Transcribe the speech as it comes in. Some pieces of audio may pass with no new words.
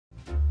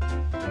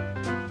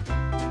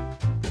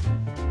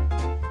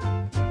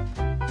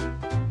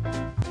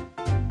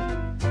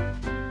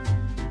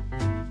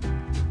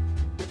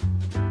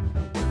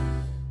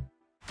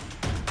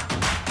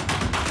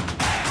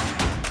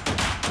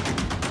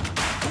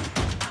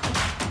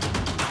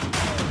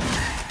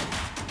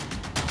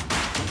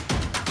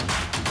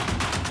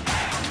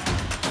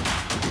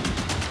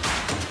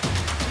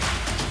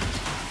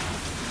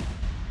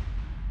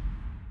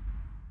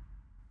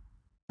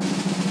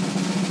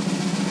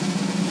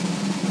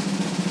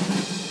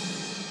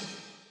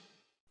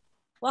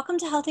Welcome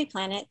to Healthy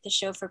Planet, the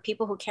show for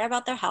people who care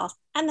about their health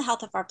and the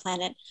health of our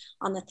planet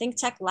on the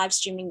ThinkTech live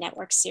streaming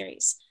network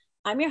series.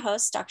 I'm your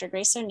host, Dr.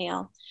 Grace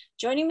O'Neil.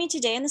 Joining me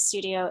today in the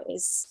studio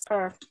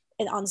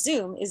on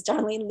Zoom is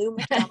Darlene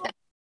Loo-McDowell,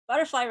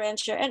 butterfly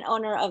rancher and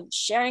owner of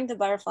Sharing the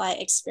Butterfly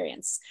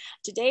Experience.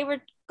 Today,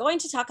 we're going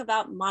to talk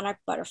about monarch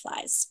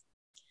butterflies.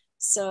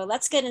 So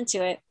let's get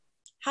into it.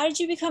 How did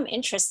you become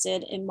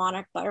interested in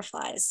monarch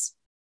butterflies?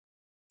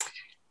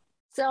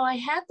 So I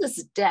had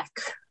this deck,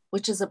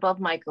 which is above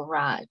my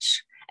garage,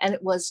 and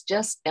it was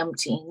just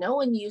empty. No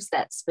one used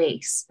that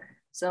space.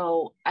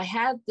 So I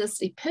had this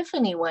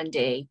epiphany one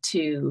day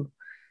to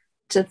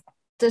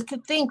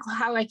think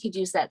how I could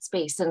use that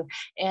space.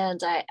 And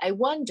I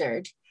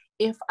wondered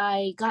if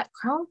I got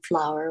crown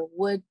flower,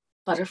 would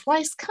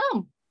butterflies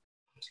come?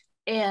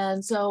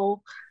 And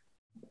so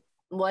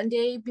one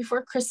day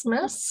before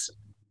Christmas,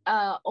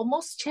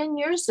 almost 10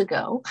 years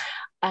ago,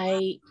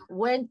 I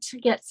went to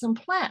get some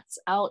plants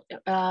out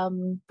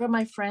from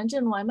my friend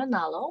in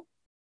Waimanalo.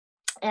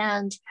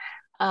 And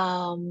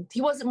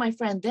he wasn't my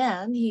friend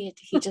then. He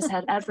just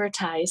had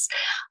advertised.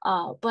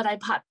 But I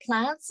bought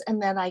plants,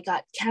 and then I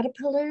got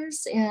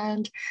caterpillars,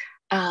 and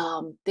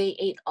they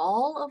ate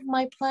all of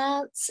my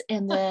plants,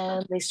 and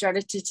then they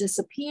started to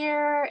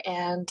disappear.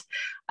 And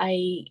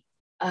I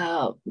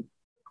was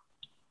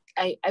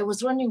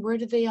wondering, where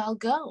did they all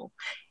go?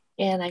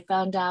 And I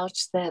found out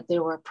that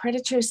there were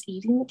predators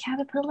eating the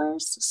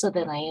caterpillars. So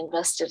then I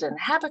invested in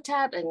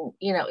habitat, and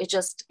it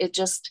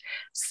just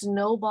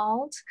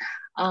snowballed.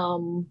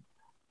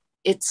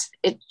 It's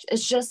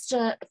just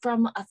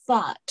from a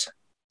thought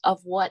of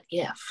what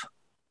if.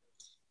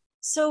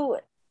 So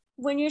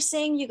when you're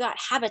saying you got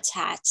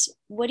habitat,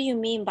 what do you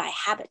mean by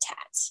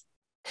habitat?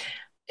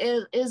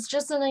 It is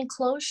just an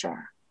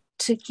enclosure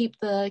to keep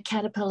the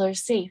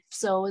caterpillars safe.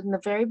 So in the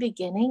very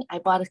beginning, I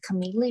bought a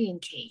chameleon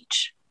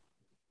cage.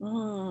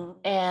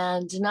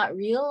 And not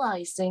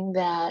realizing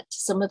that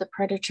some of the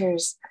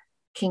predators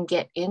can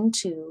get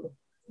into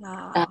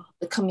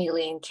the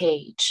chameleon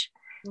cage.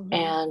 Mm-hmm.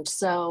 And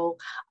so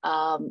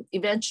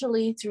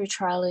eventually, through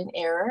trial and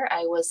error,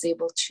 I was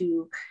able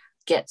to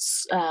get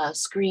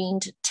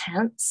screened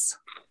tents.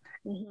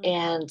 Mm-hmm.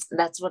 And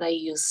that's what I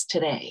use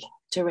today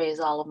to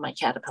raise all of my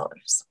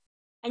caterpillars.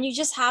 And you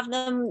just have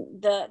them,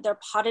 they're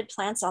potted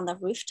plants on the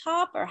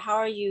rooftop, or how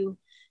are you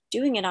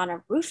doing it on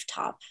a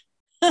rooftop?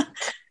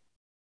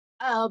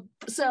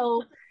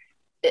 So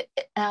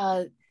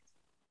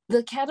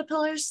the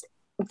caterpillars,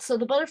 so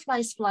the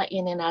butterflies fly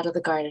in and out of the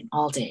garden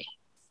all day.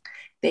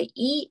 They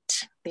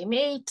eat, they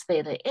mate,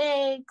 they lay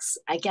eggs.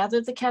 I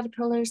gather the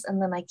caterpillars,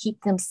 and then I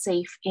keep them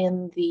safe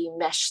in the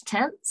mesh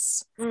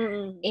tents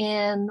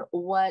in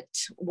what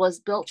was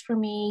built for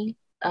me,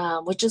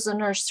 which is a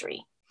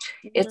nursery.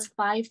 Mm-hmm. It's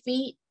 5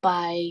 feet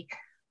by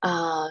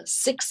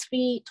 6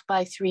 feet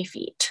by 3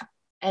 feet.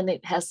 And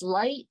it has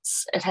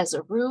lights, it has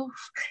a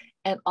roof,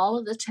 and all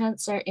of the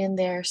tents are in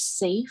there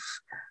safe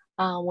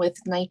with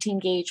 19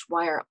 gauge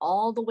wire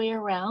all the way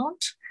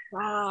around.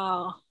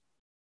 Wow.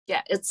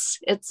 Yeah, it's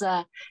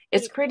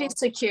pretty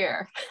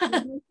secure.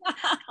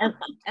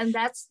 and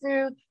that's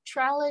through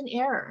trial and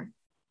error.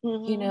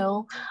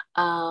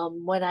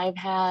 Mm-hmm. When I've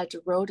had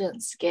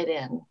rodents get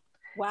in.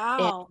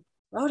 Wow.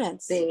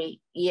 Rodents.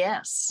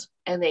 Yes.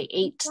 And they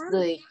ate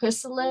the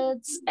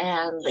chrysalids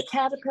and the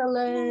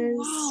caterpillars.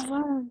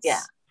 Wow.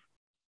 Yeah.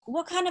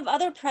 What kind of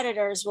other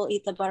predators will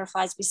eat the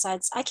butterflies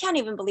besides? I can't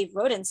even believe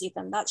rodents eat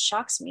them. That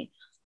shocks me.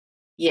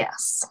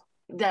 Yes,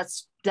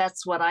 that's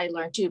what I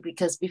learned too,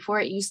 because before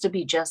it used to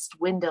be just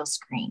window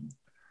screen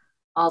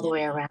all the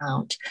way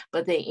around,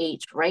 but they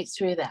ate right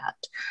through that.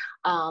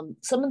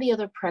 Some of the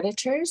other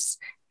predators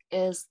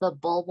is the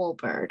bulbul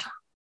bird.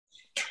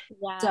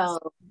 Yeah.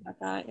 So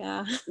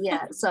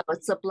yeah. So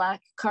it's a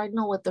black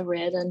cardinal with the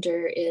red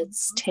under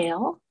its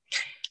tail.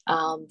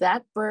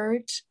 That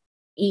bird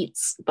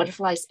eats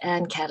butterflies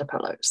and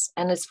caterpillars,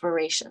 and it's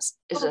voracious.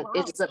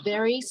 It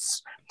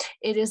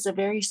is a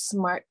very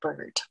smart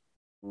bird.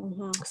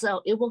 Mm-hmm.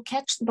 So it will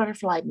catch the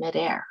butterfly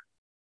midair.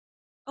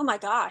 Oh my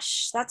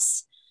gosh,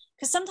 that's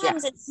because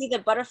sometimes I see the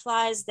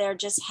butterflies, they're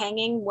just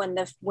hanging when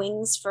the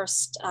wings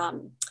first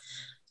when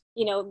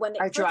they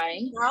are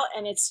drying out,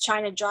 and it's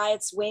trying to dry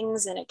its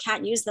wings and it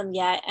can't use them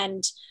yet.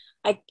 And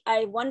I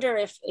wonder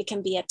if it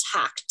can be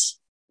attacked.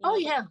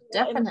 Yeah,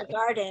 definitely. In the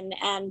garden,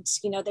 and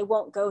they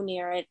won't go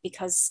near it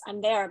because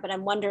I'm there, but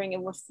I'm wondering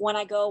if when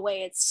I go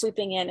away, it's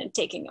swooping in and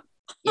taking them.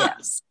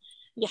 Yes.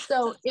 Yeah.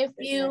 So if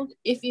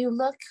you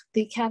look,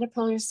 the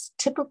caterpillars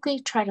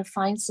typically try to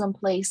find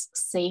someplace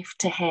safe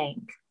to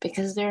hang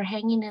because they're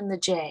hanging in the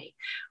J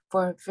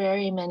for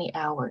very many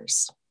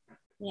hours.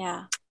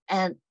 Yeah.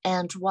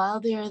 And while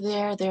they're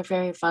there, they're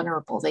very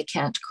vulnerable. They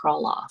can't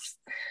crawl off.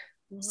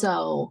 Mm-hmm.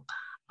 So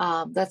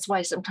that's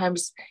why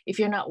sometimes if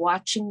you're not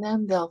watching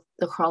them, they'll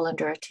crawl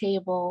under a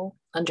table,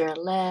 under a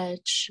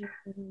ledge,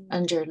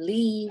 under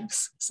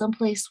leaves,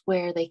 someplace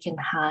where they can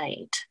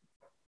hide.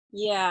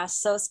 Yeah,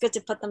 so it's good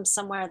to put them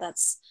somewhere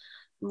that's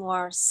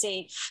more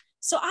safe.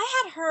 So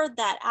I had heard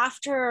that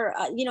after,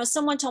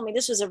 someone told me,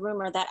 this was a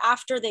rumor, that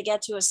after they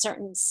get to a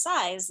certain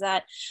size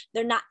that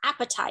they're not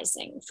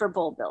appetizing for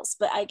bulbils,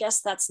 but I guess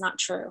that's not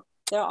true.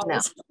 They're No.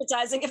 always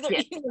appetizing if they're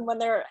Yeah. eating them when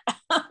they're.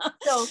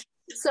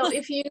 So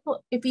if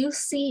you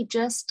see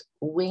just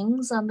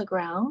wings on the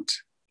ground,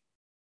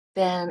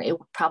 then it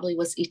probably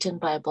was eaten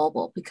by a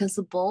bulbul, because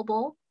the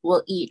bulbul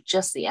will eat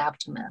just the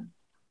abdomen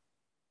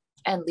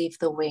and leave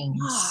the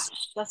wings.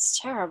 Gosh, that's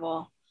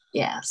terrible.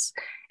 Yes.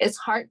 It's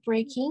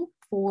heartbreaking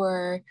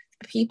for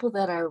people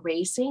that are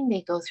racing.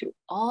 They go through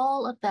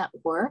all of that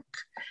work.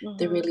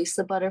 They release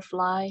the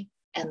butterfly,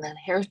 and then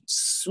here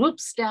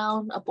swoops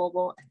down a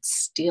bulbul and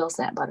steals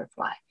that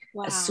butterfly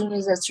as soon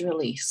as it's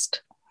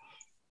released.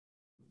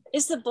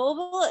 Is the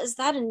bulbul,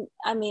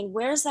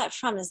 where's that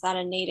from? Is that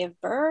a native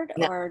bird?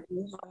 No. Or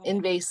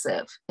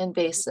Invasive.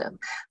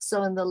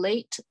 So in the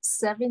late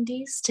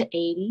 70s to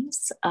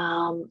 80s,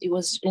 it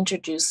was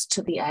introduced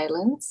to the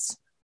islands.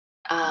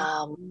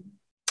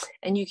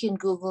 And you can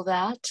Google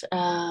that.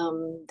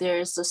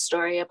 There's a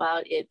story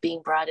about it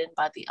being brought in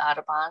by the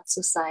Audubon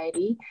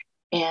Society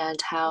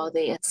and how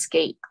they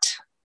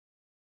escaped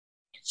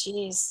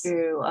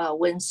through a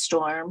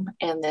windstorm,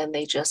 and then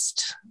they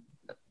just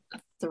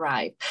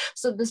thrive.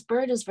 So this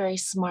bird is very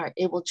smart.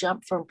 It will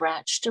jump from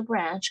branch to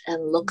branch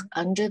and look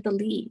under the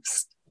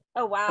leaves.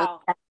 Oh,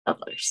 wow.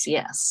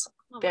 Yes,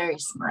 very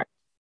smart.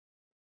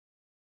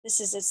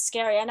 It's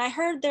scary. And I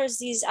heard there's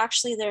these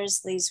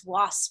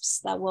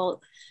wasps that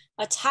will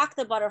attack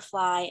the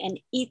butterfly and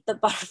eat the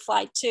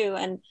butterfly too.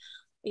 And,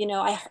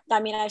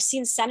 I've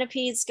seen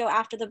centipedes go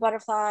after the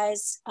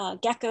butterflies,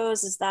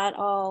 geckos. Is that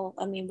all?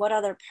 What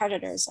other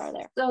predators are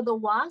there? So the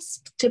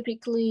wasps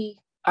typically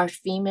are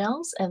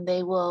females, and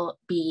they will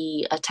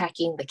be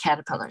attacking the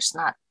caterpillars,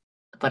 not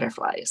the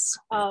butterflies.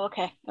 Oh,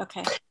 okay.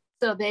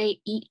 So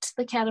they eat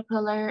the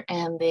caterpillar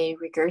and they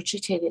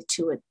regurgitate it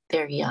to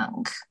their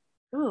young.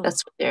 Ooh.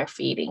 That's what they're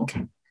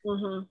feeding.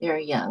 They're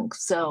young.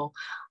 So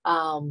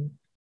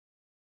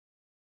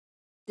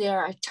there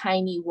are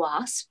tiny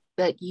wasps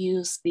that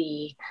use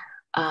the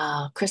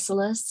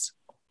chrysalis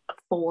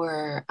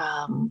for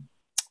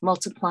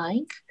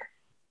multiplying.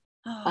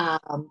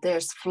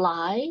 There's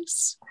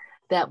flies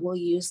that will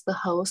use the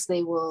host.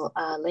 They will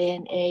lay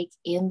an egg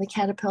in the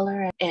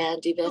caterpillar,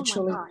 and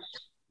eventually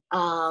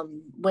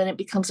when it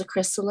becomes a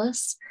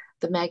chrysalis,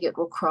 the maggot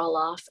will crawl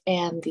off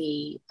and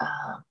the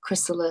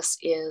chrysalis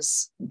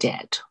is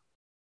dead.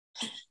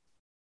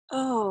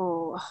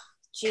 Oh,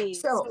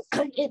 geez. So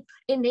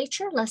in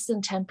nature, less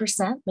than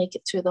 10% make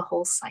it through the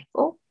whole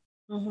cycle.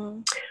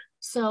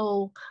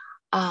 So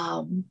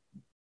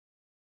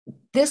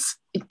just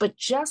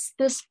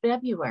this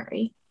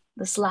February,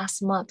 this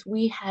last month,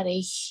 we had a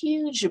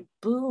huge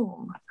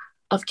boom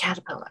of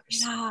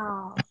caterpillars.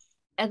 Wow.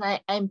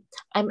 And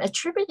I'm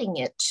attributing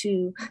it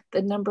to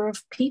the number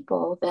of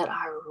people that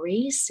are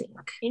racing.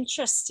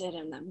 Interested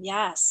in them.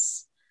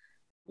 Yes.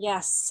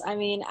 I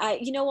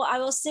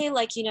will say,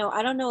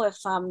 I don't know if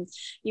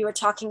you were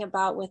talking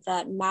about with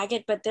that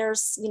maggot, but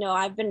there's,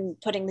 I've been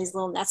putting these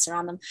little nets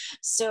around them.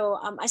 So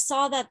I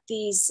saw that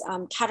these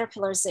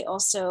caterpillars, they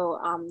also,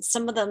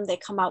 some of them, they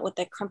come out with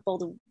the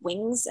crumpled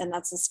wings, and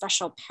that's a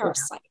special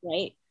parasite,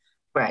 right?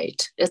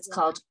 Right. It's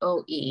called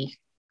OE.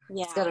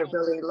 Yeah. It's got a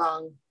really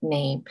long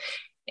name.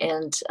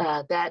 And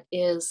that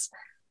is,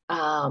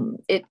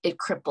 it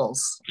cripples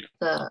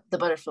the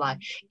butterfly.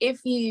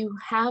 If you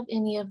have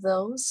any of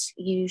those,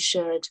 you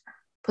should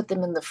put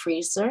them in the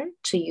freezer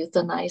to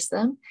euthanize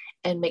them,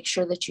 and make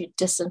sure that you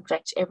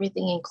disinfect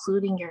everything,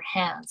 including your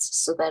hands,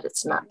 so that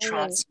it's not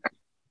transferred.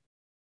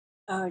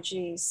 Oh,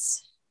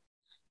 geez.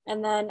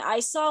 And then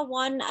I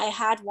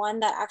had one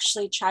that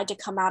actually tried to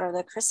come out of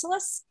the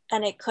chrysalis,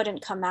 and it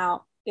couldn't come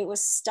out. It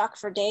was stuck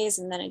for days,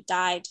 and then it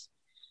died.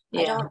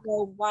 Yeah. I don't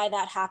know why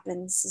that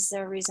happens. Is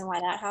there a reason why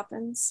that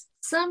happens?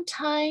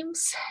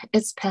 Sometimes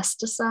it's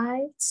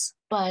pesticides,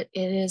 but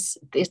if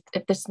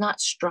it's not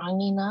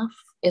strong enough,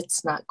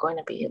 it's not going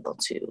to be able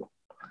to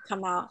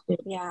come out.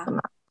 Yeah.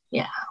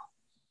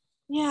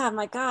 Yeah,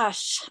 my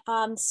gosh.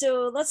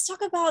 So let's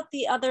talk about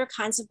the other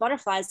kinds of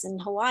butterflies in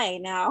Hawaii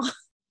now.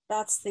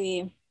 That's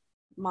the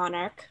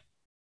monarch.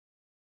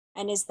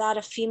 And is that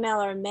a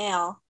female or a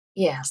male?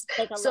 Yes.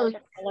 Like a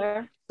lighter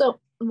color? So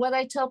what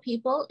I tell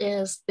people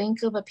is,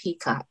 think of a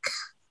peacock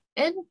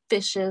and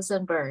fishes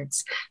and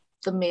birds.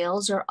 The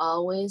males are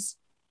always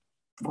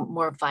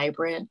more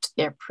vibrant,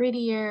 they're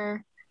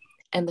prettier,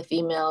 and the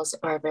females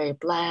are very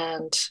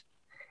bland.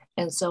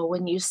 And so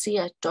when you see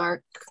a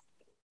dark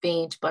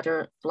veined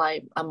butterfly,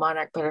 a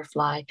monarch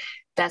butterfly,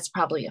 that's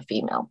probably a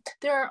female.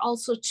 There are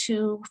also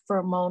 2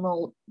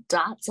 pheromonal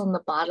dots on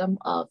the bottom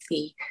of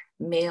the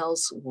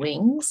male's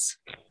wings,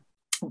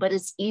 but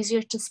it's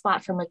easier to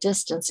spot from a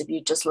distance if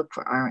you just look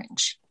for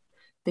orange,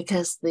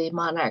 because the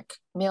monarch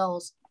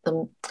males,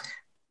 the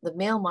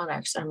male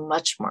monarchs are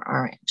much more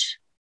orange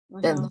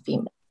than the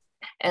female.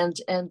 And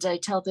I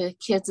tell the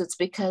kids it's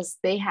because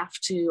they have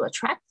to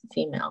attract the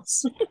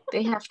females.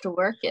 They have to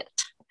work it.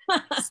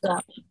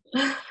 So.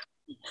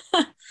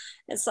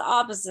 It's the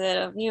opposite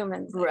of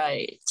humans.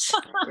 Right,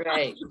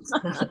 right.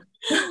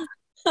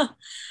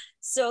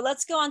 So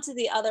let's go on to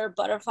the other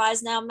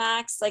butterflies now,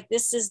 Max. Like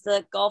this is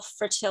the Gulf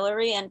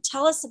fritillary, and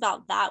tell us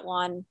about that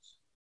one.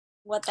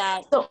 What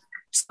that? So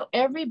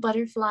every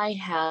butterfly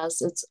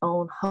has its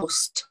own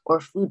host or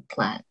food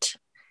plant,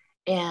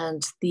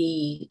 and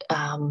the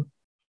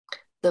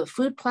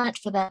food plant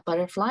for that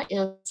butterfly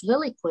is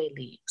lilikoi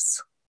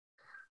leaves.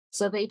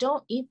 So they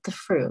don't eat the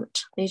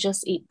fruit; they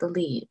just eat the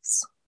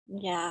leaves.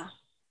 Yeah.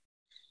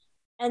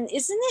 And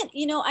isn't it,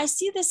 I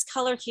see this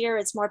color here,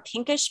 it's more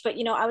pinkish, but,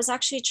 I was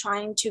actually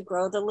trying to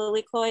grow the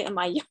lilikoi in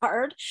my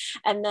yard.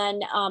 And then,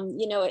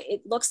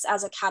 it looks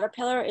as a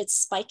caterpillar, it's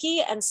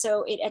spiky. And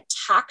so it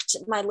attacked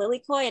my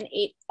lilikoi and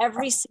ate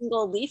every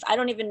single leaf. I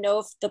don't even know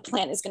if the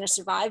plant is going to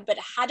survive, but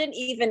it hadn't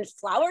even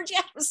flowered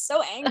yet. I was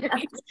so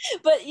angry.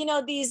 But,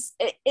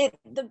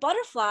 the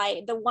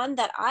butterfly, the one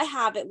that I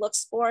have, it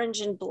looks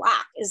orange and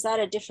black. Is that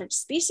a different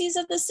species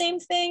of the same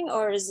thing,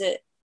 or is it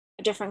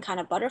a different kind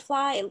of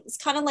butterfly? It's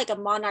kind of like a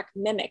monarch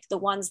mimic, the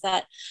ones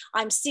that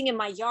I'm seeing in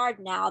my yard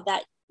now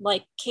that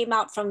like came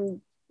out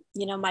from,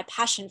 my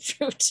passion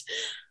fruit.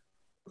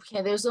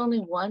 Okay, there's only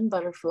one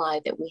butterfly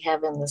that we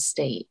have in the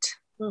state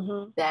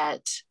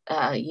that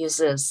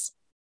uses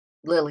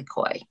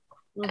lilikoi.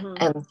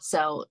 And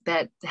so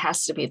that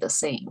has to be the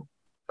same.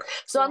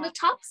 So on the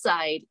top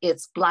side,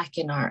 it's black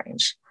and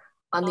orange.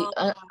 On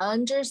the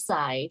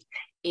underside,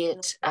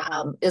 it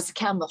is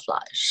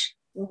camouflage.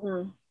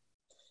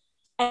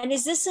 And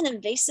is this an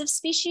invasive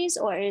species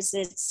or is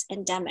it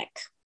endemic?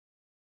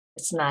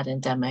 It's not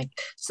endemic.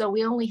 So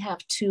we only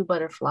have two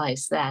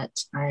butterflies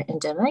that are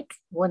endemic.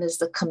 One is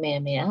the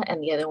Kamehameha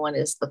and the other one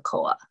is the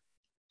koa.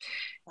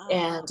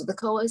 And the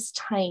koa is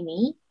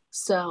tiny.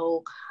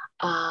 So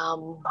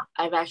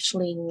I've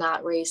actually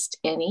not raised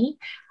any.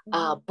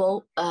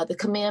 Both the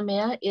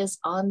Kamehameha is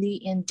on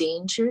the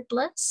endangered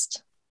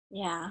list.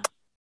 Yeah.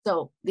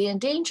 So the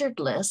endangered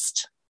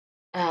list,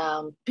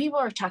 people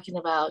are talking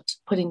about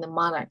putting the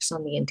monarchs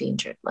on the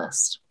endangered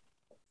list.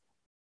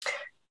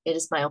 It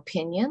is my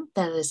opinion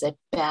that is a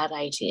bad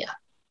idea.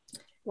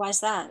 Why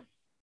is that?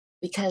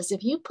 Because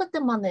if you put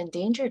them on the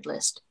endangered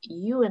list,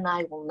 you and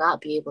I will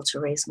not be able to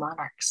raise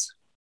monarchs.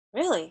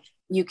 Really?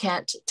 You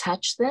can't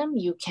touch them.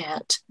 You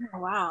can't. Oh,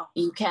 wow.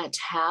 You can't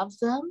have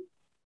them.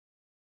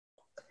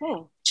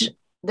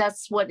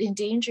 That's what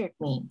endangered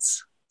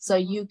means. So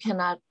you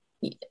cannot,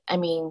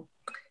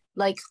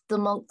 like the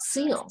monk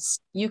seals,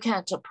 you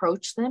can't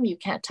approach them, you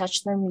can't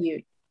touch them,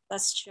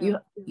 that's true.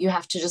 You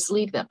have to just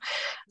leave them.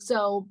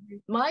 So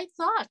my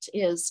thought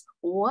is,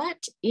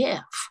 what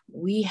if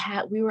we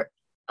were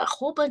a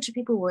whole bunch of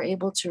people were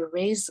able to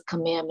raise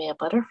Kamehameha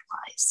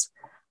butterflies?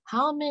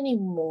 How many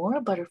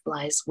more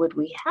butterflies would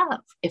we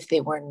have if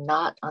they were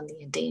not on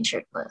the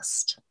endangered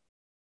list?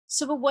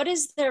 So, but what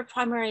is their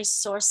primary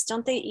source?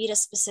 Don't they eat a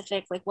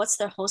specific, what's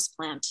their host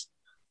plant?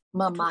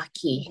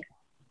 Mamaki.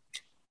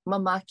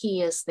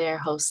 Mamaki is their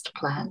host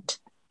plant.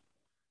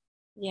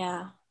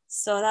 Yeah.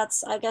 So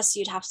I guess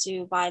you'd have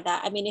to buy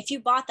that. I mean, if you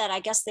bought that,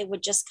 I guess they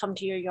would just come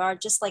to your yard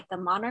just like the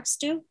monarchs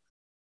do.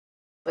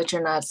 But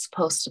you're not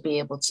supposed to be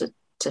able to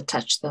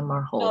touch them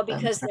or hold them. Oh,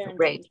 because they're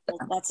endangered.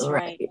 That's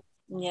right.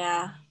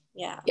 Yeah.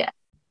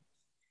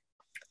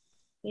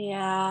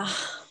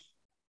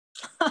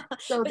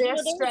 So they're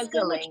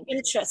struggling. So much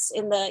interest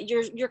in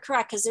you're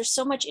correct, because there's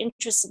so much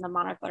interest in the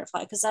monarch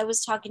butterfly, because I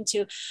was talking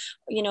to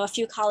a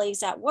few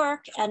colleagues at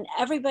work and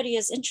everybody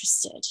is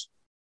interested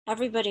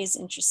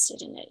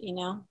in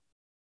it.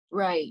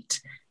 Right,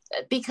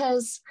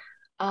 because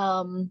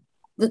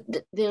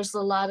there's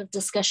a lot of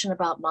discussion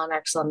about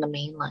monarchs on the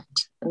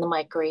mainland and the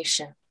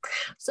migration.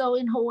 So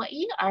in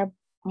Hawaii, our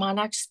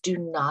monarchs do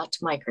not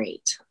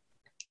migrate.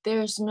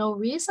 There's no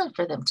reason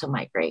for them to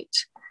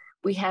migrate.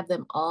 We have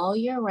them all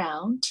year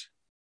round.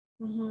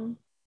 The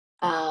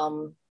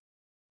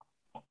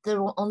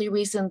only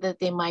reason that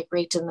they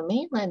migrate in the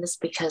mainland is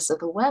because of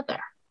the weather.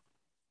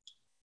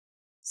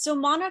 So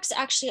monarchs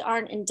actually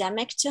aren't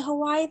endemic to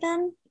Hawaii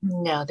then?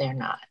 No, they're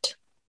not.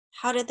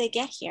 How did they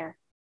get here?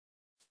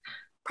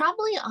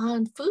 Probably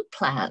on food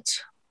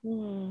plants.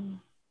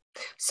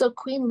 So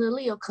Queen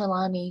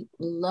Liliuokalani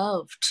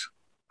loved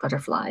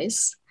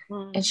butterflies,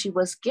 and she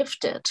was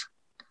gifted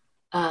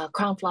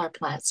crown flower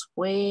plants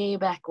way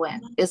back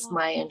when, is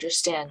my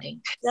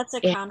understanding. That's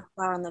a crown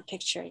flower in the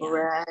picture.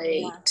 Yeah.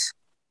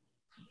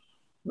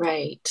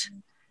 Right.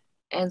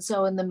 And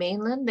so in the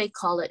mainland, they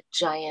call it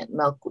giant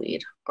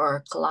milkweed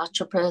or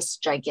Calotropis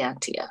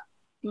gigantea.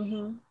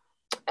 And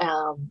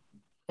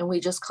we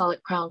just call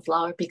it crown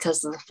flower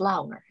because of the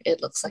flower.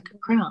 It looks like a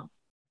crown.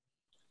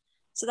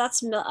 So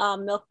that's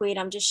milkweed.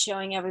 I'm just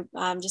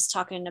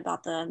talking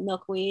about the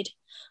milkweed.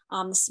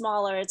 It's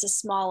a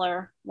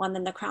smaller one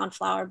than the crown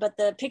flower. But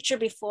the picture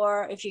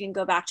before, if you can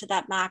go back to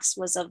that, Max,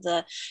 was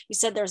you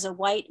said there's a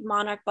white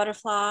monarch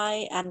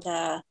butterfly and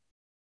the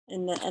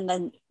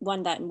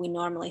one that we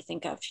normally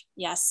think of.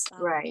 Yes.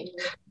 Right.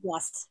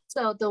 Yes.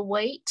 So the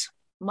white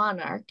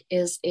monarch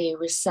is a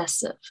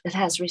recessive. It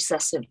has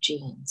recessive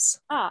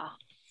genes.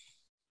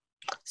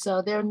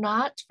 So they're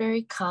not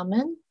very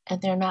common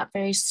and they're not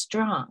very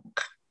strong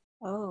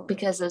Oh.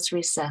 because it's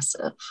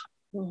recessive.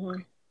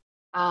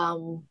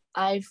 Mm-hmm.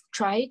 I've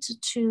tried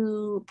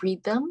to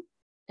breed them,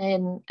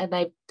 and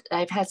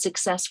I've had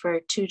success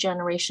for 2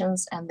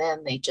 generations, and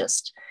then they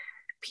just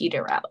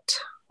peter out.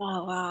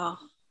 Oh, wow.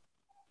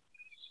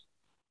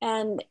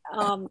 And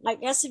I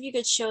guess if you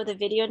could show the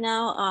video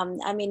now,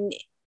 I mean,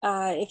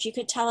 if you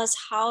could tell us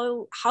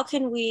how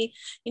can we,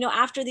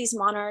 after these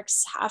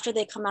monarchs, after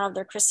they come out of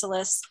their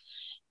chrysalis,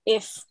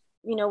 if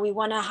we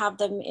want to have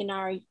them in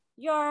our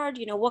yard,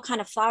 what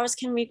kind of flowers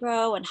can we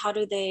grow, and how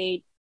do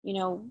they,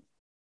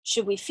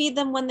 should we feed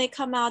them when they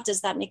come out? Does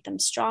that make them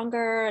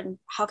stronger? And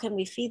how can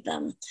we feed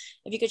them?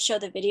 If you could show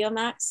the video,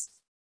 Max.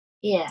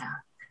 Yeah.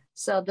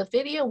 So the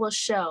video will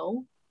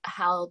show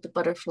how the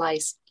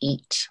butterflies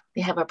eat.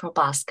 They have a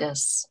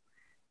proboscis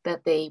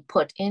that they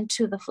put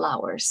into the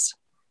flowers.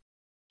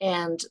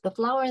 And the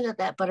flower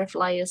that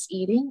butterfly is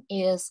eating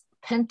is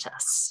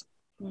pentas.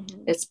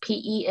 Mm-hmm. It's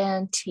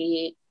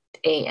Pentas.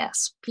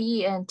 Pentas.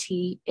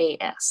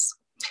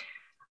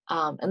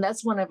 And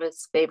that's one of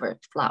its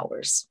favorite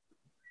flowers.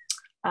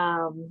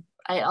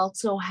 I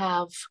also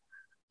have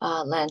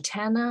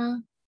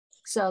lantana.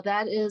 So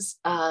that is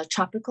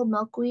tropical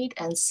milkweed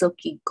and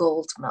silky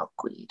gold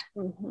milkweed.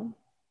 Mm-hmm.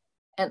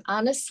 And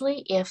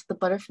honestly, if the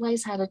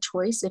butterflies had a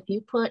choice, if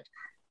you put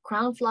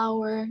crown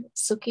flower,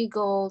 silky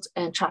gold,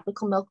 and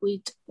tropical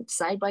milkweed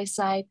side by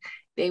side,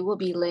 they will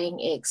be laying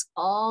eggs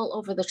all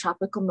over the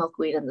tropical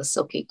milkweed and the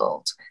silky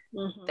gold.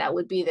 Mm-hmm. That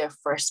would be their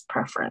first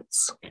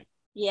preference.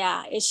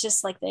 Yeah, it's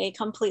just like they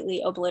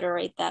completely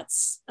obliterate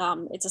it's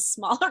a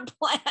smaller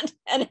plant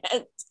and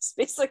it's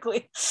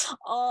basically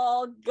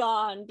all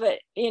gone, but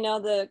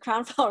the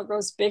crown flower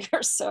grows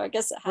bigger, so I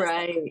guess it has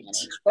right.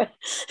 But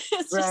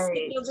it's just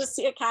you'll just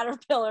see a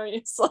caterpillar and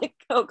it's like,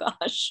 oh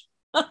gosh.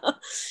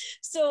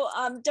 So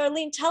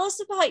Darlene, tell us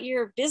about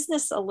your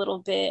business a little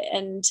bit,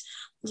 and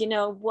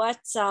what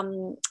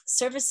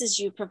services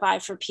you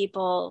provide for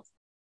people.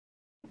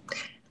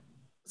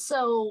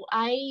 So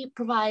I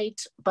provide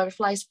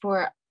butterflies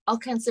for all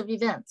kinds of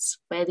events,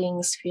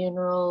 weddings,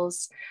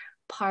 funerals,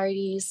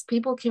 parties.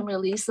 People can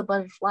release the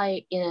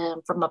butterfly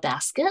from a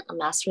basket, a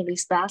mass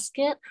release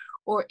basket,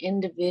 or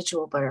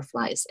individual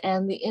butterflies.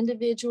 And the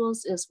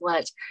individuals is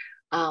what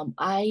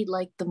I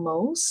like the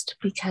most,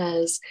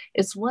 because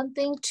it's one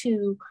thing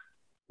to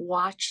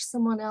watch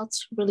someone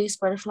else release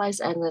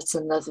butterflies, and it's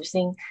another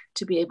thing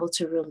to be able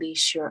to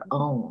release your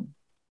own.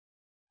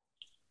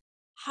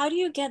 How do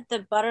you get the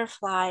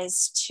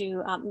butterflies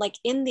to like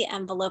in the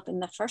envelope in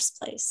the first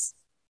place?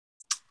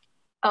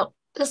 Oh,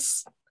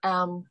 this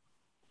you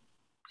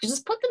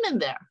just put them in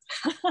there.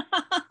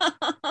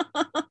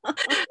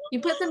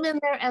 You put them in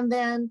there, and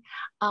then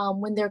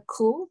when they're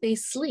cool, they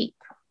sleep.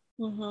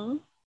 Mm-hmm.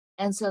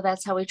 And so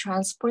that's how we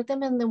transport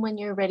them. And then when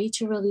you're ready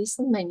to release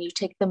them, then you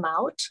take them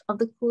out of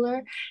the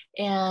cooler,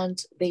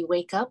 and they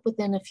wake up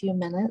within a few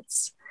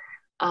minutes.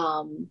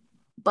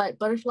 But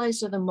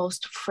butterflies are the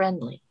most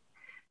friendly.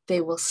 They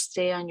will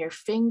stay on your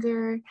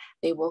finger.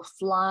 They will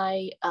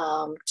fly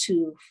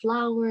to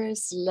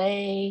flowers,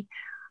 lay,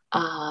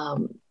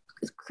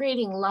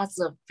 creating lots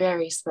of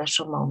very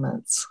special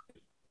moments.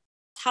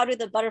 How do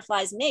the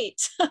butterflies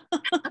mate?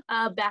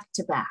 Back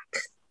to back.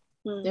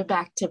 They're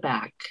back to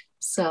back.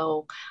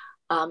 So,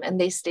 and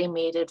they stay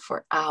mated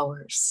for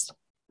hours.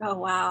 Oh,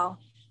 wow.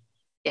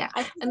 Yeah.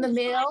 And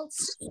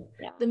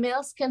the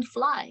males can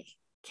fly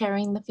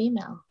carrying the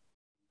female.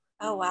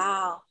 Oh,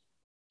 wow.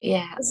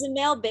 Yeah. Is the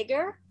male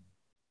bigger?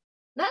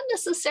 Not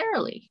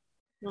necessarily.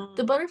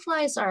 The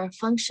butterflies are a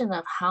function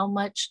of how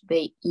much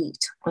they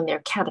eat when they're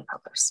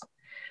caterpillars.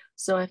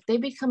 So if they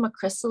become a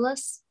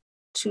chrysalis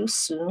too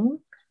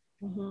soon,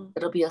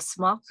 it'll be a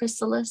small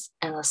chrysalis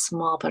and a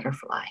small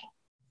butterfly.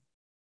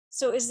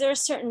 So is there a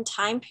certain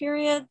time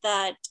period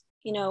that,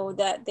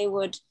 that they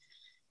would,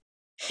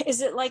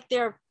 is it like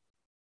their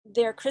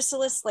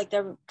chrysalis, like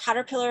their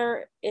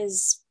caterpillar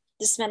is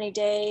this many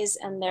days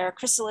and their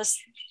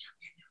chrysalis,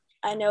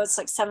 I know it's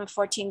like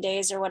 14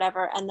 days or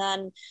whatever. And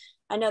then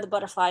I know the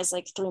butterfly is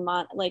like 3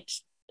 months, like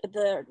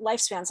the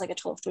lifespan's like a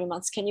total of 3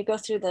 months. Can you go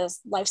through the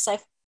life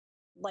cycle?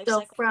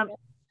 So from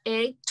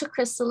egg to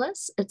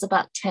chrysalis, it's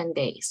about 10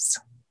 days.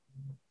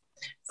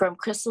 From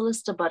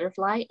chrysalis to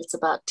butterfly, it's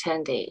about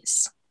 10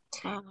 days.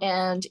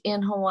 And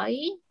in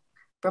Hawaii,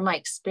 from my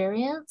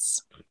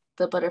experience,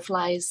 the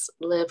butterflies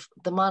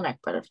the monarch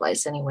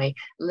butterflies anyway,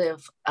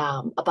 live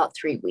about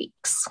 3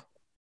 weeks.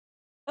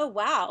 Oh,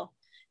 wow.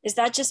 Is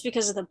that just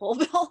because of the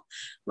bulbil?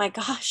 My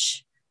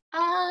gosh.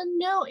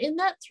 No, in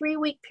that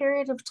 3-week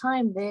period of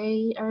time,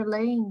 they are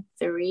laying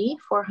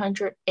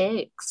 400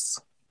 eggs.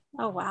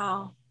 Oh,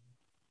 wow.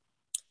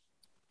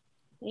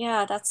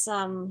 Yeah, that's,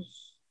 I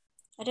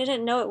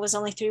didn't know it was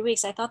only 3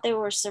 weeks. I thought they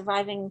were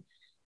surviving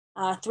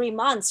 3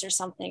 months or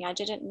something. I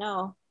didn't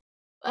know.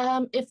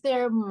 If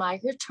they're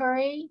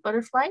migratory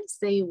butterflies,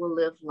 they will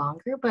live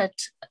longer, but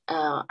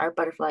our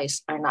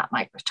butterflies are not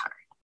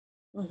migratory.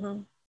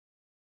 Mm-hmm.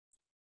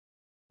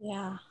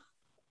 Yeah.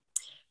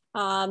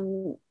 What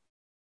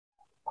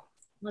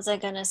was I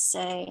gonna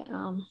say?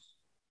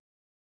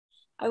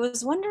 I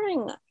was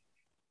wondering,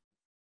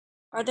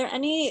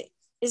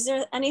 is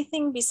there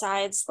anything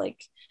besides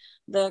like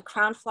the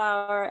crown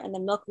flower and the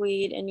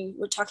milkweed, and you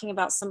were talking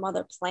about some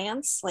other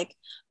plants, like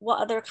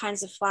what other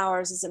kinds of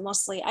flowers? Is it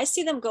mostly, I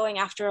see them going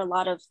after a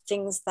lot of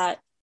things that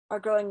are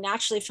growing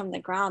naturally from the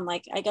ground,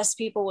 like I guess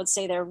people would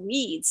say they're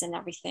weeds and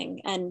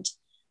everything, and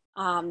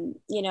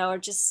or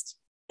just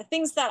the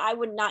things that I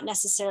would not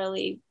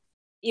necessarily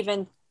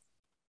even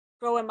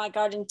grow in my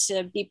garden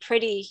to be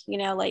pretty,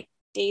 like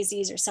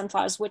daisies or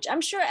sunflowers, which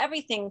I'm sure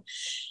everything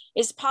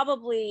is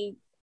probably,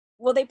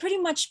 well, they pretty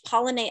much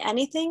pollinate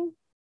anything.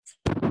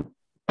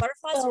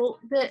 Butterflies. So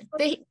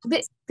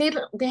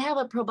they have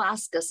a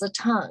proboscis, a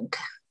tongue.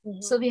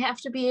 Mm-hmm. So they have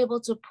to be able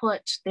to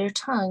put their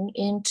tongue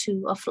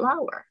into a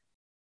flower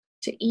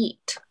to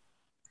eat.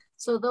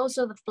 So those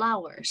are the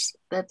flowers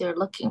that they're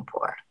looking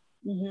for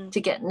to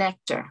get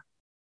nectar.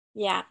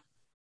 Yeah.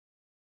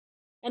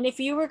 And if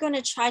you were going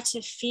to try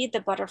to feed the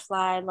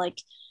butterfly, like,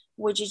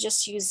 would you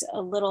just use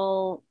a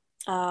little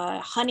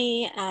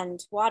honey and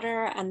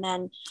water and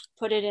then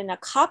put it in a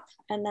cup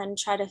and then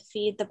try to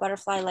feed the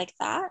butterfly like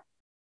that?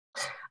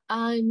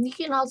 You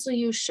can also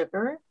use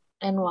sugar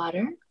and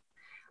water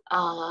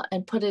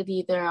and put it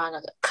either on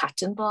a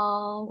cotton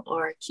ball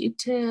or a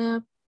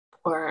Q-tip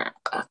or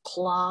a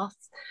cloth.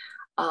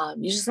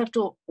 You just have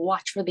to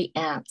watch for the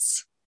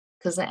ants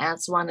because the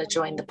ants want to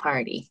join the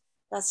party.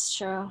 That's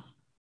true.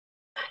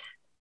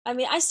 I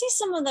mean, I see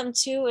some of them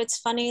too. It's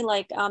funny,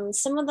 like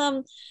some of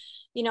them,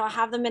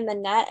 have them in the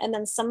net, and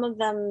then some of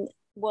them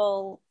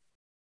will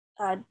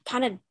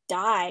kind of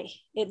die.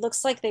 It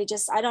looks like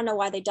I don't know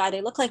why they die.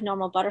 They look like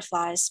normal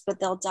butterflies, but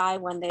they'll die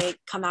when they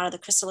come out of the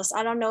chrysalis.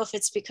 I don't know if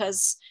it's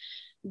because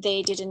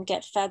they didn't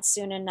get fed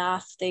soon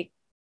enough. They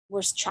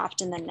were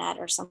trapped in the net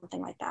or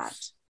something like that.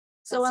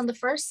 So on the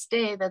first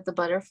day that the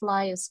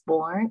butterfly is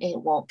born, it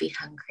won't be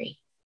hungry.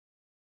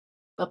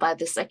 But by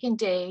the second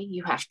day,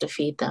 you have to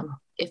feed them.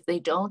 If they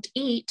don't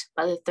eat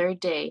by the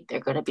third day, they're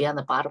going to be on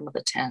the bottom of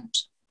the tent.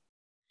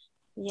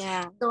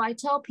 Yeah. So I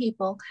tell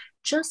people,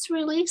 just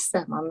release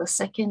them on the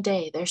second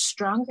day. They're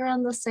stronger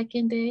on the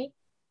second day.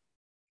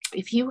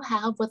 If you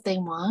have what they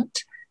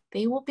want,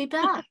 they will be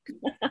back.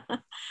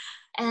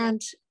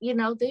 And,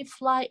 they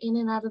fly in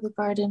and out of the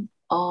garden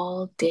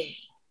all day.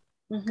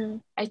 Mm-hmm.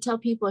 I tell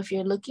people, if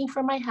you're looking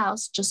for my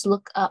house, just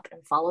look up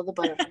and follow the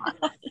butterfly.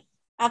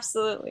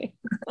 Absolutely.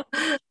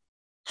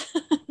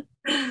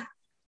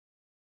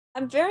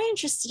 I'm very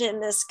interested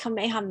in this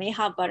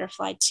Kamehameha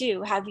butterfly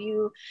too.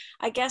 You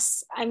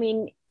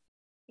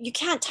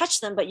can't touch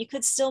them, but you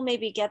could still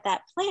maybe get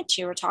that plant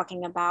you were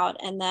talking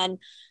about, and then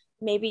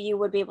maybe you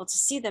would be able to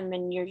see them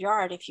in your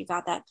yard if you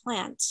got that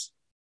plant.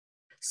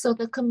 So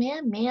the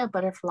Kamehameha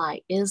butterfly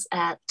is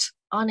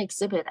on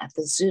exhibit at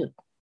the zoo.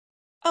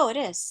 Oh, it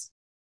is.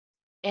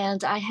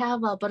 And I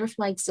have a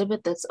butterfly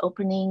exhibit that's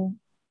opening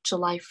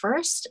July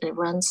 1st. It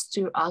runs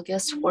through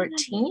August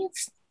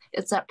 14th.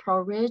 It's at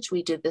Pearl Ridge.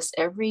 We do this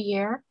every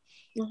year.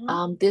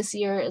 Mm-hmm. This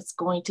year, it's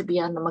going to be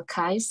on the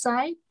Mackay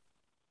side.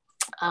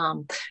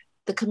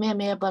 The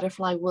Kamehameha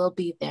butterfly will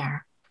be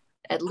there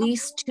at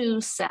least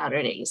 2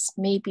 Saturdays,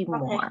 maybe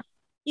more.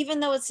 Even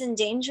though it's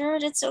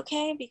endangered, it's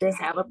okay? Because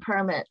they have a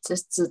permit.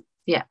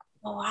 Yeah.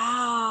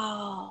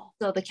 Wow.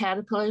 So the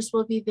caterpillars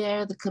will be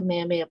there. The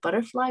Kamehameha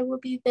butterfly will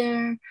be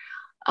there.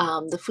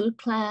 The food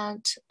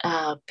plant.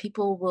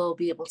 People will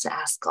be able to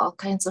ask all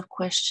kinds of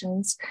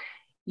questions.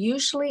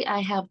 Usually I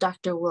have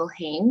Dr. Will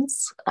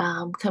Haynes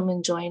come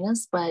and join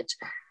us, but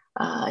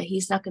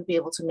he's not going to be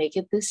able to make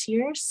it this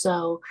year.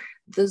 So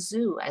the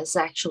zoo is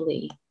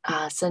actually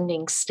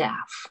sending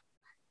staff.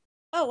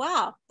 Oh,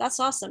 wow. That's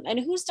awesome. And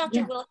who's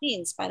Dr. Will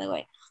Haynes, by the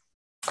way?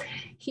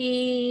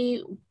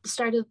 He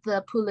started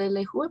the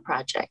Pulelehua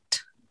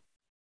project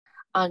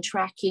on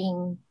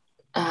tracking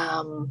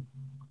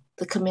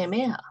the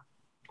Kamehameha.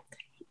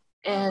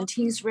 And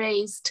he's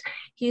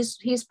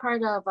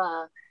part of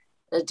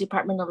the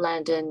Department of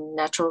Land and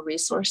Natural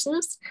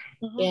Resources.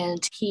 Mm-hmm.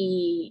 And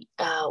he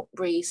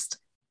raised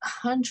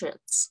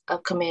hundreds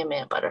of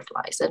Kamehameha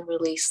butterflies and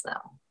released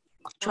them,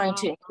 trying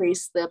to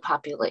increase the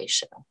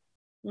population.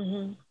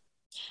 Mm-hmm.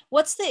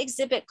 What's the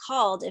exhibit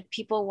called if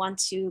people want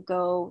to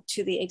go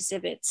to the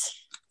exhibit?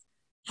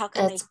 How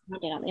can they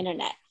find it on the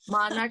internet?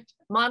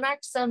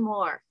 Monarchs and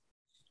More.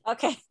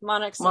 Okay,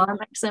 Monarchs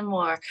and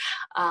More.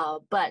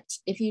 But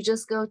if you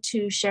just go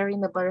to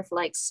Sharing the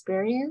Butterfly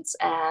Experience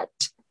at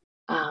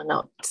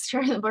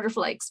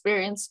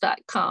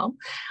sharingthebutterflyexperience.com.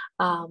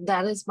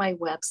 That is my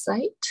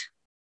website.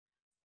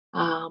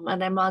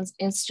 And I'm on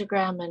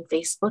Instagram and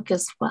Facebook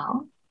as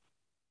well.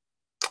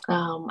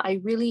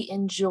 I really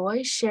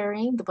enjoy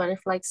sharing the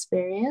butterfly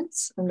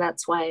experience, and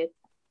that's why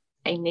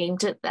I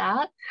named it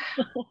that.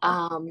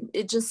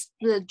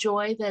 The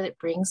joy that it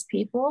brings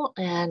people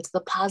and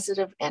the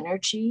positive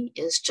energy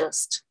is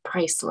just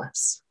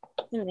priceless.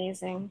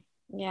 Amazing.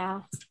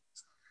 Yeah,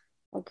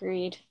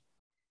 agreed.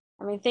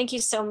 I mean, thank you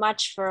so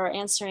much for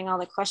answering all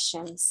the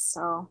questions.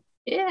 So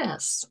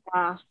yes,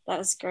 yeah, that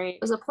was great.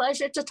 It was a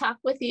pleasure to talk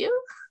with you.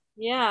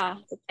 Yeah,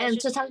 and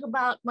to talk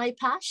about my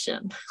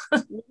passion.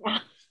 Yeah.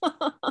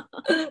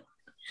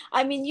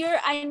 I mean,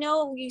 I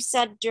know you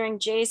said during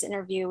Jay's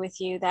interview with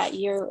you that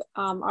you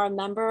are a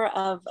member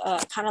of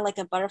kind of like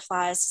a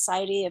butterfly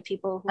society of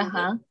people who make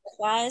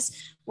butterflies.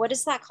 What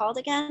is that called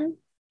again?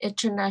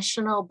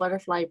 International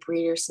Butterfly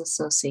Breeders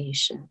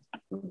Association.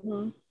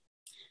 Mm-hmm.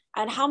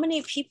 And how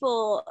many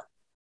people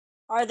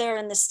are there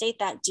in the state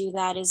that do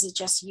that? Is it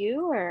just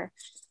you or?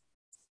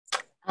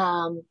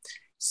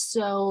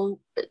 So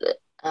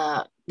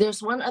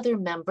there's one other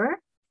member,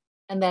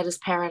 and that is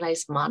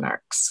Paradise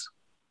Monarchs.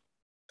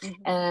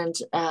 Mm-hmm. And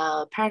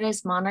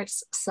Paradise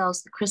Monarchs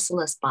sells the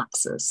chrysalis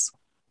boxes.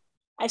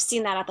 I've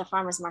seen that at the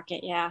farmer's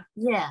market. Yeah.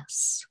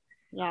 Yes.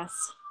 Yes.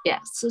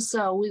 Yes.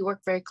 So we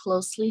work very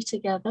closely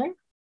together.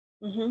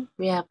 Mm-hmm.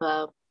 We have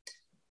a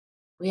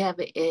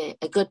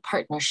good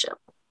partnership.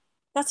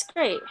 That's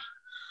great.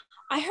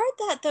 I heard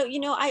that though,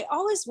 I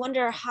always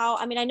wonder how,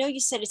 I mean, I know you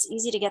said it's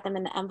easy to get them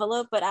in the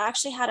envelope, but I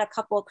actually had a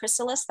couple of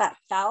chrysalis that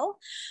fell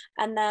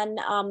and then,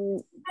 on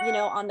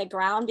the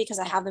ground because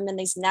I have them in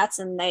these nets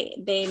and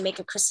they make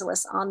a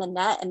chrysalis on the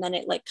net and then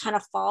it like kind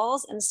of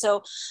falls. And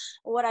so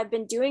what I've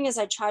been doing is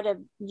I try to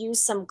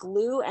use some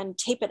glue and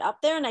tape it up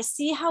there and I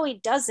see how he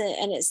does it.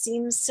 And it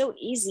seems so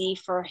easy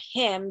for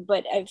him,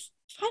 but I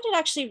find it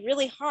actually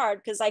really hard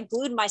because I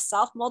glued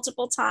myself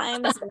multiple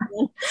times.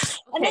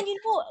 And then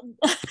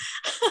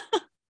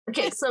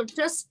Okay, so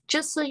just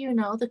so you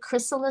know, the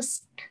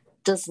chrysalis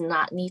does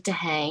not need to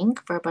hang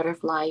for a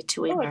butterfly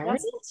to emerge.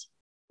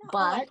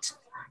 But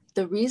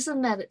the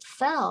reason that it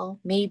fell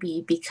may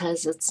be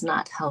because it's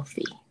not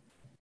healthy.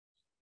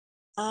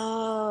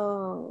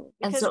 Oh.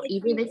 And so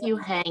even if you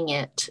hang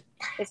it,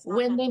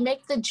 when they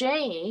make the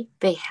J,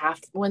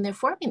 when they're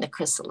forming the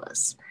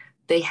chrysalis,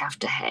 they have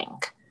to hang.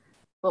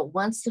 But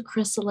once the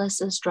chrysalis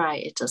is dry,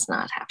 it does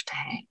not have to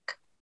hang.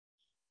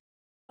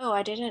 Oh,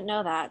 I didn't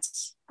know that.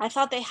 I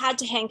thought they had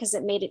to hang because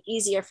it made it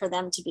easier for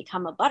them to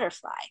become a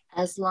butterfly.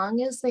 As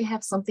long as they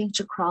have something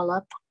to crawl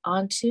up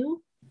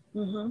onto,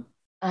 mm-hmm.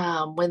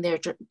 When they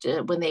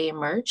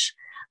emerge,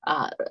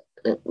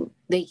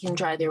 they can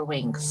dry their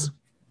wings.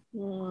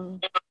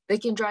 Mm. They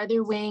can dry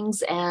their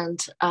wings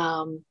and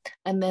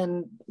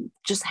then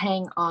just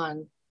hang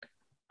on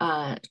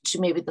to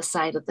maybe the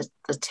side of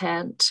the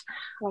tent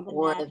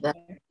or the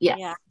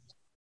yeah.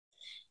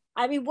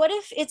 I mean, what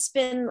if it's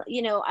been,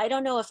 I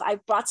don't know if I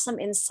brought some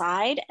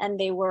inside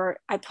and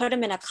I put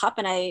them in a cup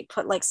and I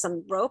put like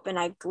some rope and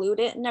I glued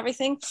it and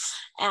everything.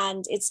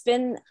 And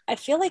I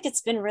feel like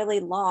it's been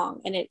really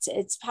long and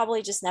it's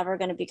probably just never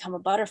going to become a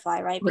butterfly,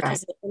 right?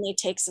 Because it only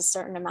takes a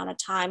certain amount of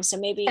time. So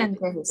maybe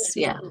it's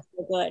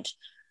good.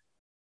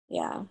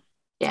 Yeah.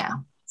 Yeah.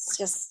 It's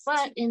just.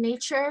 But in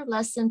nature,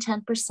 less than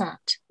 10%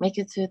 make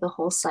it through the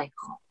whole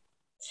cycle.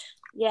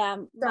 Yeah.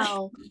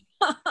 So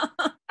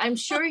I'm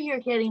sure you're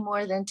getting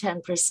more than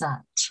 10%.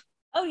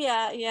 Oh,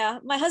 yeah. Yeah.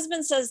 My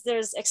husband says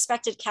there's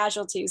expected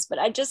casualties, but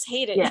I just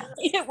hate it. Yeah.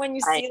 When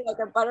you see like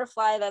a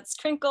butterfly that's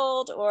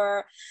crinkled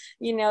or,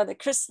 the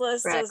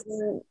chrysalis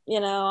doesn't,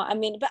 I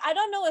mean, but I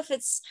don't know if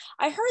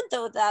I heard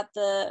though that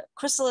the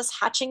chrysalis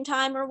hatching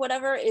time or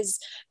whatever is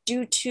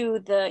due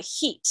to the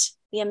heat,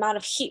 the amount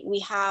of heat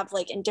we have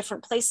like in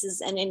different places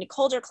and in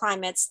colder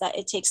climates that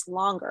it takes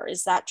longer.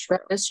 Is that true?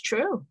 That is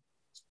true.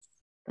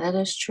 That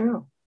is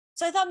true.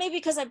 So I thought maybe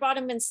because I brought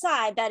them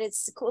inside that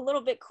it's a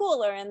little bit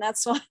cooler and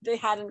that's why they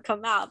hadn't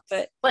come out.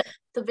 But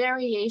the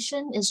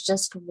variation is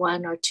just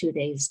 1 or 2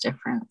 days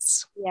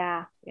difference.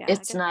 Yeah.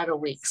 It's not a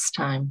week's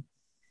time.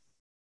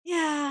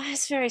 Yeah,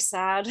 it's very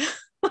sad.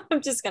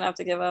 I'm just going to have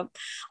to give up.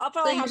 I'll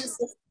probably have to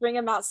just bring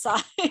them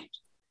outside. So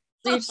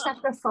you just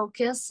have to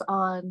focus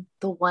on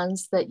the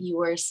ones that you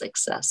were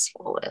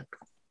successful with.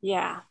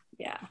 Yeah.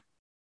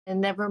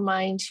 And never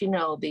mind,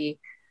 the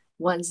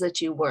ones that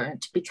you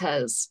weren't,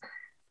 because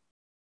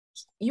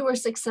you were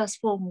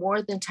successful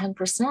more than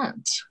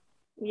 10%.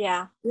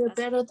 Yeah. You're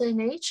better than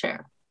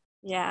nature.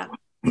 Yeah.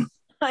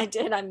 I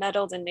did. I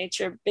meddled in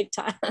nature big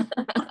time.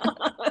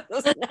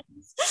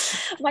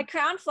 My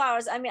crown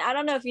flowers, I mean, I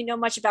don't know if you know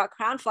much about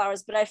crown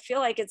flowers, but I feel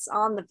like it's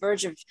on the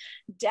verge of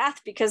death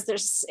because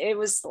it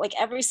was like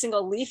every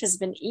single leaf has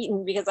been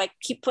eaten because I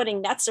keep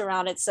putting nets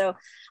around it. So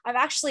I've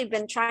actually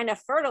been trying to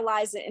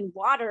fertilize it and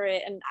water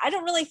it. And I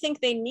don't really think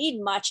they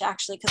need much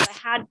actually, because I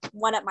had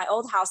one at my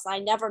old house and I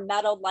never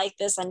meddled like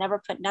this. I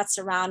never put nets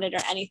around it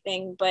or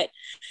anything, but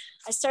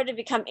I started to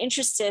become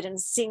interested in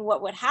seeing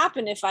what would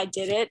happen if I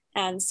did it.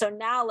 And so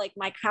now like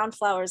my crown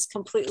flower is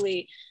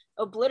completely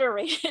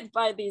obliterated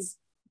by these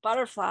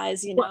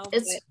butterflies, Well,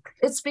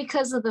 it's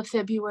because of the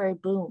February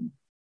boom.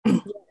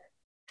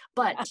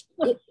 But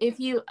if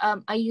you,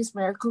 I use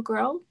Miracle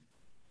Grow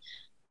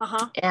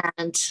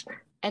and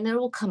it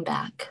will come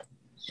back.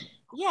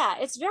 Yeah,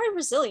 it's very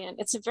resilient.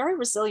 It's a very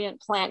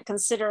resilient plant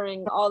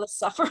considering all the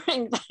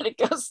suffering that it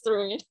goes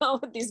through,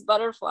 with these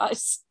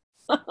butterflies.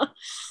 But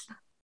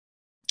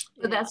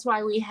that's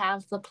why we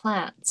have the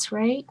plants,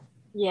 right?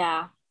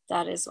 Yeah,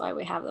 that is why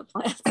we have the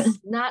plants.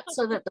 Not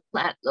so that the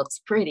plant looks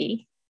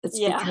pretty. It's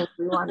because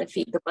we want to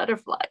feed the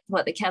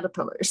the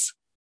caterpillars.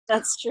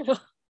 That's true.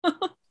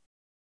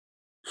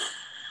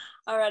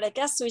 All right, I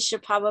guess we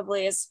should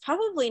it's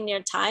probably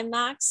near time,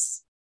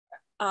 Max.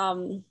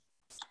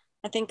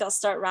 I think I'll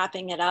start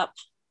wrapping it up.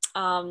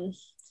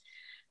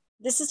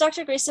 This is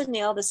Dr. Grace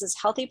O'Neil. This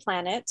is Healthy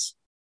Planet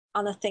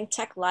on the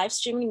ThinkTech live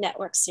streaming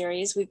network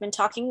series. We've been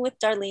talking with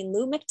Darlene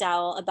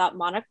Loo-McDowell about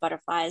monarch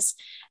butterflies.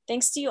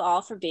 Thanks to you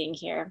all for being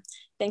here.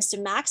 Thanks to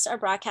Max, our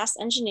broadcast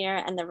engineer,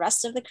 and the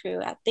rest of the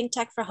crew at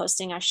ThinkTech for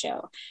hosting our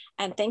show.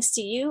 And thanks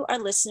to you, our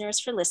listeners,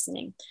 for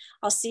listening.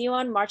 I'll see you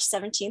on March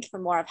 17th for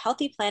more of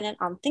Healthy Planet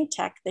on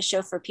ThinkTech, the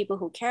show for people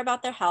who care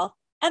about their health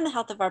and the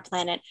health of our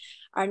planet.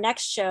 Our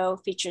next show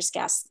features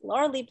guest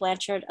Laura Lee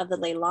Blanchard of the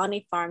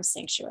Leilani Farm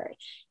Sanctuary.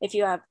 If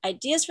you have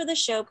ideas for the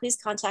show, please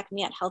contact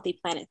me at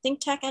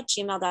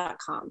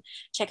healthyplanetthinktech@gmail.com.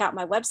 Check out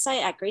my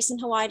website at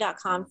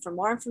graceinhawaii.com for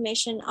more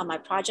information on my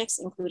projects,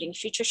 including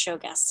future show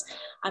guests.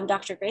 I'm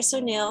Dr. Grace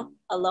O'Neil.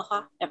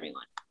 Aloha,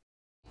 everyone.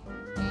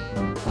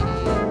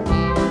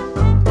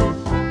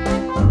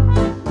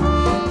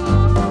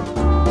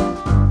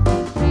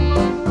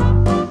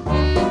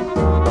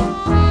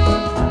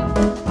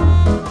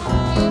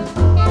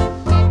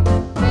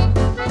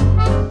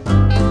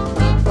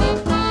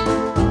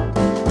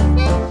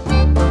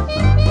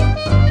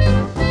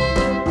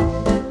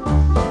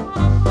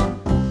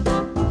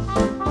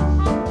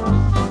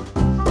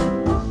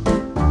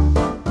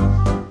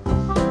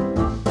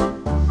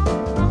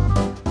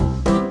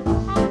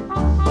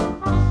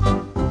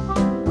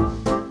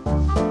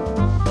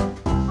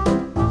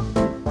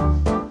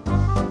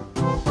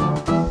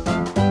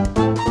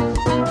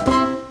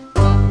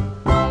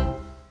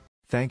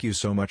 Thank you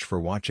so much for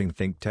watching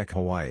ThinkTech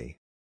Hawaii.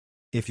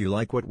 If you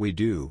like what we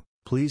do,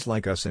 please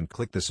like us and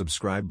click the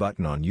subscribe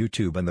button on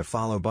YouTube and the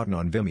follow button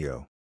on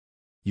Vimeo.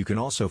 You can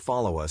also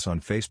follow us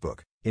on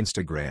Facebook,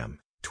 Instagram,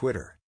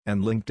 Twitter,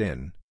 and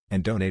LinkedIn,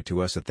 and donate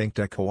to us at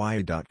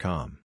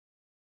thinktechhawaii.com.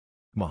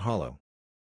 Mahalo.